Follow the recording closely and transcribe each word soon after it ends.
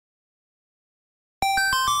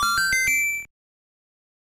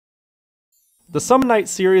The Summon Night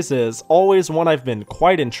series is always one I've been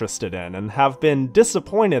quite interested in, and have been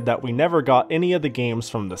disappointed that we never got any of the games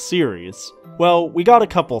from the series. Well, we got a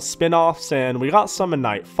couple spin-offs and we got Summon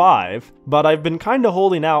Night 5, but I've been kinda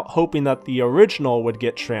holding out hoping that the original would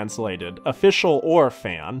get translated, official or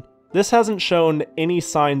fan. This hasn't shown any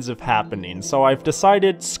signs of happening, so I've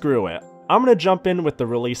decided screw it. I'm gonna jump in with the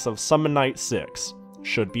release of Summon Night 6.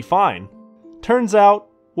 Should be fine. Turns out,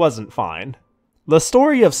 wasn't fine. The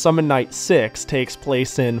story of Summon Night 6 takes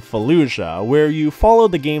place in Fallujah, where you follow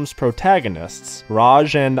the game's protagonists,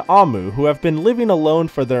 Raj and Amu, who have been living alone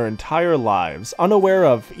for their entire lives, unaware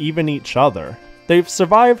of even each other. They've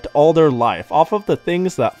survived all their life off of the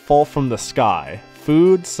things that fall from the sky,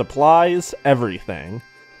 food, supplies, everything.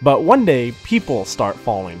 But one day, people start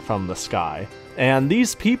falling from the sky, and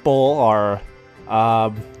these people are,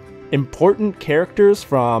 important characters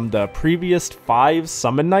from the previous 5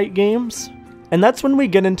 Summon Night games? And that's when we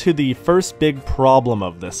get into the first big problem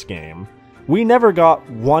of this game. We never got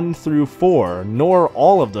 1 through 4, nor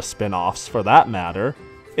all of the spin-offs for that matter.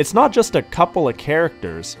 It's not just a couple of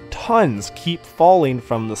characters, tons keep falling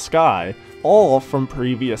from the sky, all from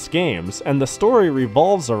previous games, and the story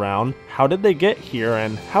revolves around how did they get here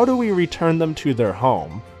and how do we return them to their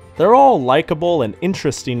home. They're all likable and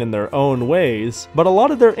interesting in their own ways, but a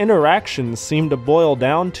lot of their interactions seem to boil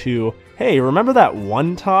down to, hey, remember that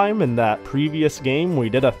one time in that previous game we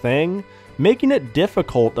did a thing? Making it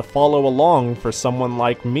difficult to follow along for someone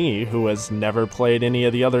like me who has never played any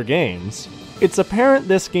of the other games. It's apparent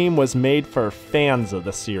this game was made for fans of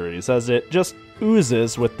the series, as it just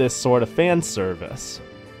oozes with this sort of fan service.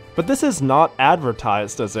 But this is not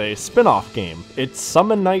advertised as a spin-off game, it's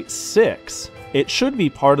Summon Night 6. It should be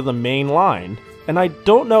part of the main line, and I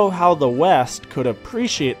don't know how the West could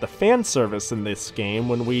appreciate the fan service in this game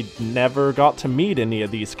when we never got to meet any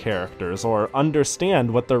of these characters or understand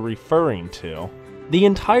what they're referring to. The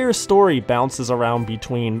entire story bounces around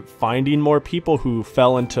between finding more people who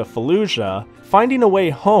fell into Fallujah, finding a way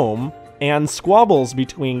home, and squabbles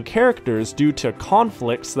between characters due to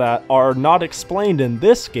conflicts that are not explained in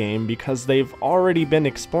this game because they've already been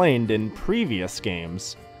explained in previous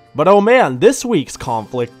games. But oh man, this week's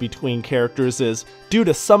conflict between characters is due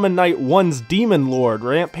to Summon Night 1's Demon Lord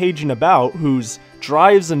rampaging about, whose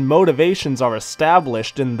drives and motivations are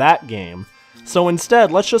established in that game. So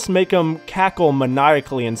instead, let's just make him cackle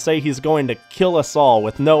maniacally and say he's going to kill us all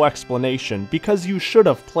with no explanation, because you should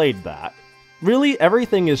have played that. Really,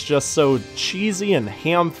 everything is just so cheesy and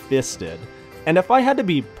ham-fisted. And if I had to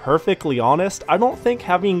be perfectly honest, I don't think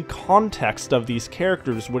having context of these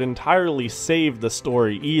characters would entirely save the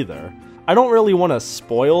story either. I don't really want to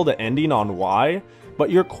spoil the ending on why,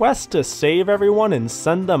 but your quest to save everyone and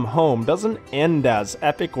send them home doesn't end as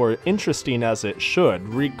epic or interesting as it should,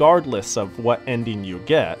 regardless of what ending you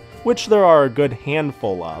get, which there are a good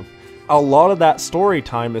handful of. A lot of that story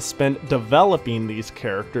time is spent developing these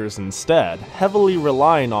characters instead, heavily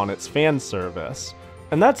relying on its fan service.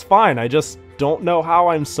 And that's fine, I just don't know how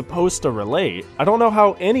I'm supposed to relate. I don't know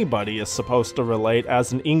how anybody is supposed to relate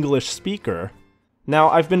as an English speaker. Now,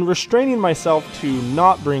 I've been restraining myself to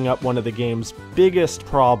not bring up one of the game's biggest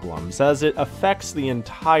problems, as it affects the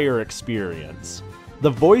entire experience.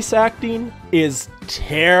 The voice acting is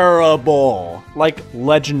terrible. Like,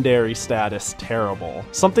 legendary status terrible.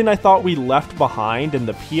 Something I thought we left behind in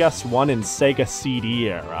the PS1 and Sega CD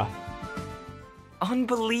era.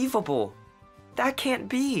 Unbelievable! That can't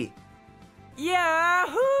be!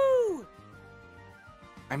 Yahoo!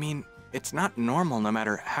 I mean, it's not normal no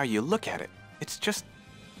matter how you look at it. It's just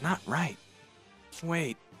not right.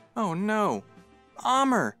 Wait, oh no.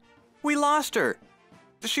 Amr! We lost her!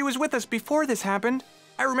 She was with us before this happened.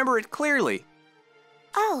 I remember it clearly.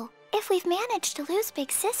 Oh, if we've managed to lose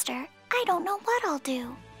Big Sister, I don't know what I'll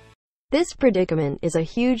do. This predicament is a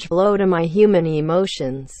huge blow to my human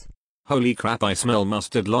emotions. Holy crap, I smell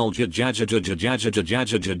mustard lol.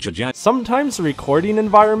 Sometimes recording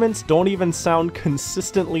environments don't even sound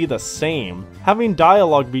consistently the same. Having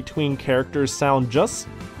dialogue between characters sound just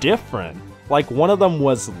different, like one of them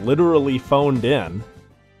was literally phoned in.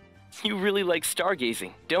 You really like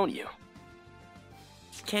stargazing, don't you?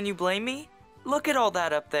 Can you blame me? Look at all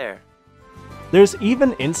that up there. There's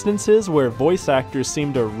even instances where voice actors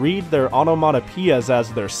seem to read their onomatopoeias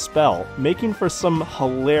as they're spelt, making for some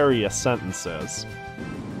hilarious sentences.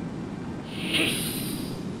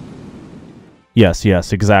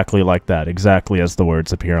 Yes, exactly like that, exactly as the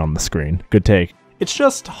words appear on the screen. Good take. It's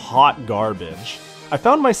just hot garbage. I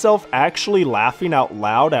found myself actually laughing out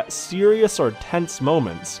loud at serious or tense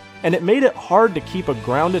moments, and it made it hard to keep a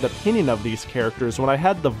grounded opinion of these characters when I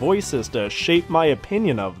had the voices to shape my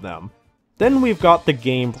opinion of them. Then we've got the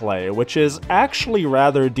gameplay, which is actually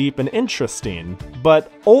rather deep and interesting,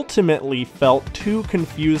 but ultimately felt too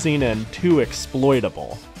confusing and too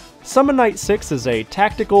exploitable. Summon Night 6 is a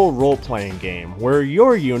tactical role-playing game where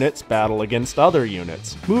your units battle against other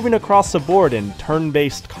units, moving across the board in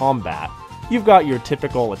turn-based combat. You've got your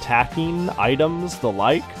typical attacking, items, the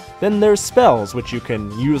like. Then there's spells, which you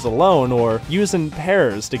can use alone or use in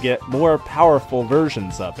pairs to get more powerful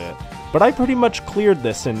versions of it. But I pretty much cleared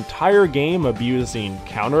this entire game abusing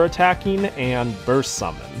counterattacking and burst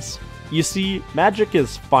summons. You see, magic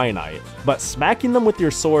is finite, but smacking them with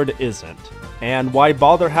your sword isn't. And why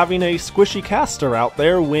bother having a squishy caster out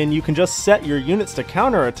there when you can just set your units to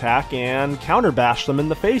counterattack and counterbash them in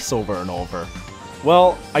the face over and over?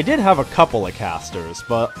 Well, I did have a couple of casters,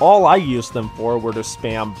 but all I used them for were to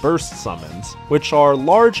spam burst summons, which are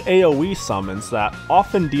large AoE summons that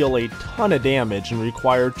often deal a ton of damage and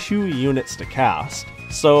require 2 units to cast.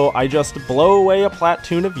 So I just blow away a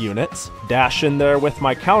platoon of units, dash in there with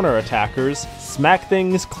my counterattackers, smack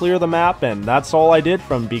things, clear the map, and that's all I did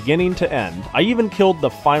from beginning to end. I even killed the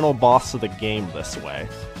final boss of the game this way.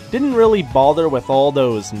 Didn't really bother with all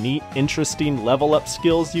those neat, interesting level up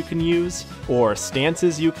skills you can use, or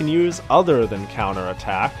stances you can use other than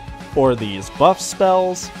counterattack, or these buff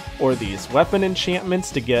spells, or these weapon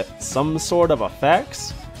enchantments to get some sort of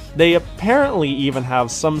effects. They apparently even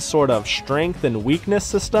have some sort of strength and weakness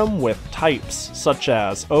system with types such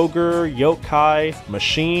as Ogre, Yokai,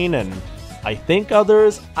 Machine, and I think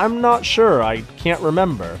others. I'm not sure, I can't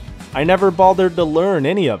remember. I never bothered to learn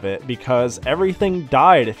any of it because everything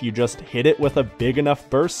died if you just hit it with a big enough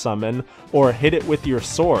burst summon or hit it with your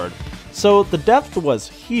sword. So the depth was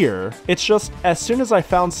here, it's just as soon as I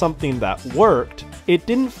found something that worked, it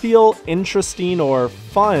didn't feel interesting or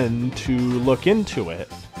fun to look into it.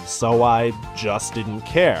 So I just didn't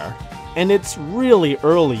care. And it's really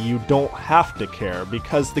early you don't have to care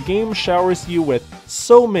because the game showers you with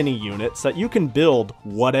so many units that you can build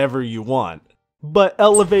whatever you want. But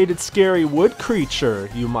elevated scary wood creature,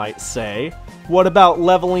 you might say. What about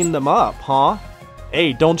leveling them up, huh?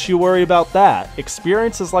 Hey, don't you worry about that.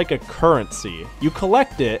 Experience is like a currency. You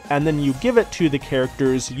collect it and then you give it to the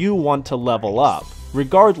characters you want to level up,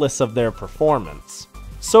 regardless of their performance.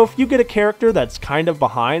 So if you get a character that's kind of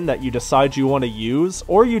behind that you decide you want to use,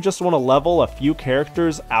 or you just want to level a few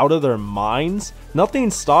characters out of their minds,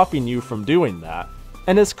 nothing's stopping you from doing that.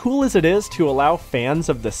 And as cool as it is to allow fans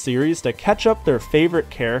of the series to catch up their favorite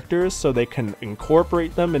characters so they can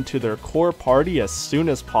incorporate them into their core party as soon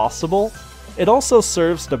as possible, it also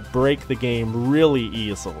serves to break the game really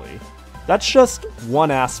easily. That's just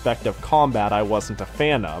one aspect of combat I wasn't a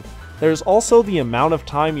fan of. There's also the amount of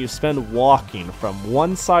time you spend walking from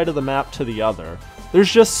one side of the map to the other.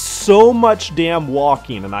 There's just so much damn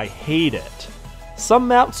walking and I hate it. Some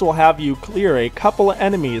maps will have you clear a couple of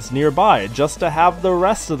enemies nearby just to have the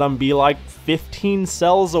rest of them be like 15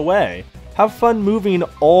 cells away. Have fun moving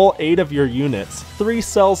all 8 of your units, 3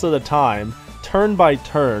 cells at a time, turn by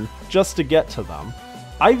turn, just to get to them.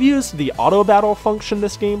 I've used the auto battle function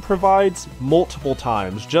this game provides multiple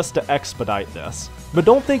times just to expedite this. But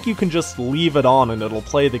don't think you can just leave it on and it'll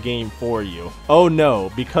play the game for you. Oh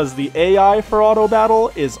no, because the AI for auto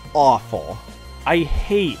battle is awful. I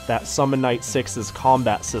hate that Summon Night 6's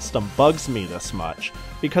combat system bugs me this much,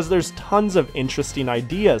 because there's tons of interesting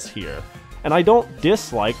ideas here, and I don't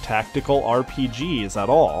dislike tactical RPGs at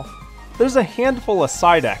all. There's a handful of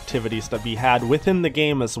side activities to be had within the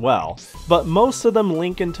game as well, but most of them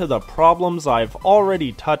link into the problems I've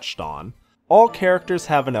already touched on. All characters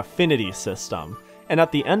have an affinity system, and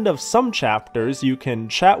at the end of some chapters you can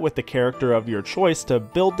chat with the character of your choice to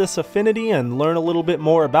build this affinity and learn a little bit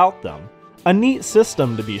more about them. A neat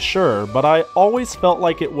system to be sure, but I always felt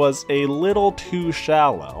like it was a little too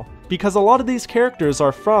shallow. Because a lot of these characters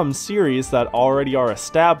are from series that already are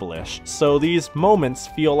established, so these moments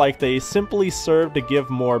feel like they simply serve to give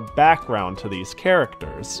more background to these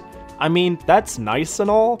characters. I mean, that's nice and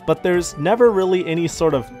all, but there's never really any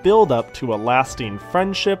sort of build-up to a lasting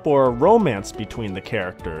friendship or romance between the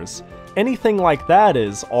characters. Anything like that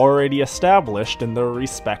is already established in their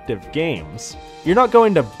respective games. You're not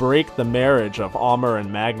going to break the marriage of Amr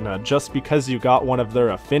and Magna just because you got one of their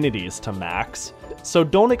affinities to max, so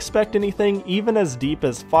don't expect anything even as deep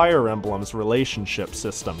as Fire Emblem's relationship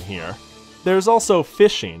system here. There's also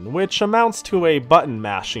fishing, which amounts to a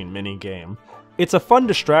button-mashing minigame. It's a fun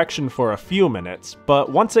distraction for a few minutes,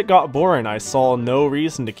 but once it got boring I saw no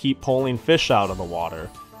reason to keep pulling fish out of the water.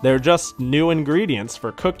 They're just new ingredients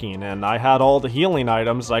for cooking, and I had all the healing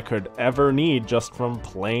items I could ever need just from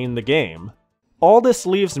playing the game. All this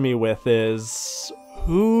leaves me with is,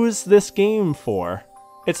 who's this game for?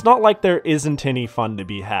 It's not like there isn't any fun to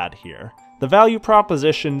be had here. The value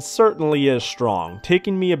proposition certainly is strong,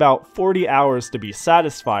 taking me about 40 hours to be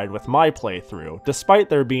satisfied with my playthrough, despite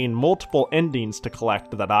there being multiple endings to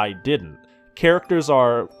collect that I didn't. Characters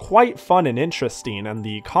are quite fun and interesting, and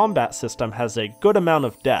the combat system has a good amount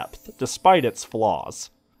of depth, despite its flaws.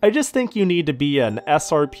 I just think you need to be an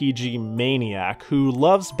SRPG maniac who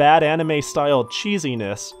loves bad anime-style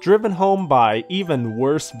cheesiness driven home by even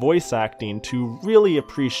worse voice acting to really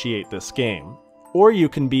appreciate this game. Or you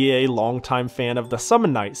can be a longtime fan of the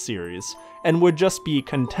Summon Night series, and would just be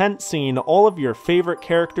content seeing all of your favorite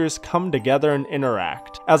characters come together and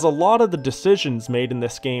interact, as a lot of the decisions made in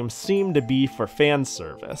this game seem to be for fan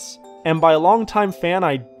service. And by longtime fan,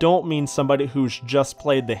 I don't mean somebody who's just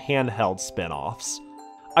played the handheld spin-offs.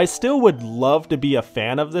 I still would love to be a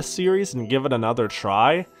fan of this series and give it another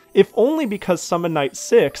try, if only because Summon Night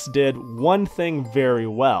 6 did one thing very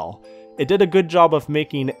well. It did a good job of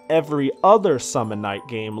making every other Summon Night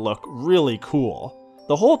game look really cool.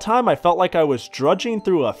 The whole time I felt like I was drudging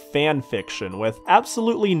through a fanfiction with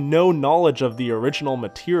absolutely no knowledge of the original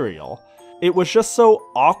material. It was just so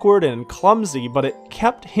awkward and clumsy, but it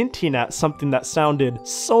kept hinting at something that sounded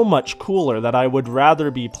so much cooler that I would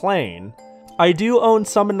rather be playing. I do own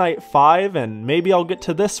Summon Night 5, and maybe I'll get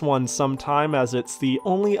to this one sometime as it's the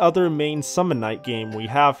only other main Summon Night game we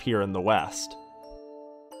have here in the West.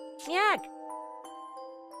 Yuck!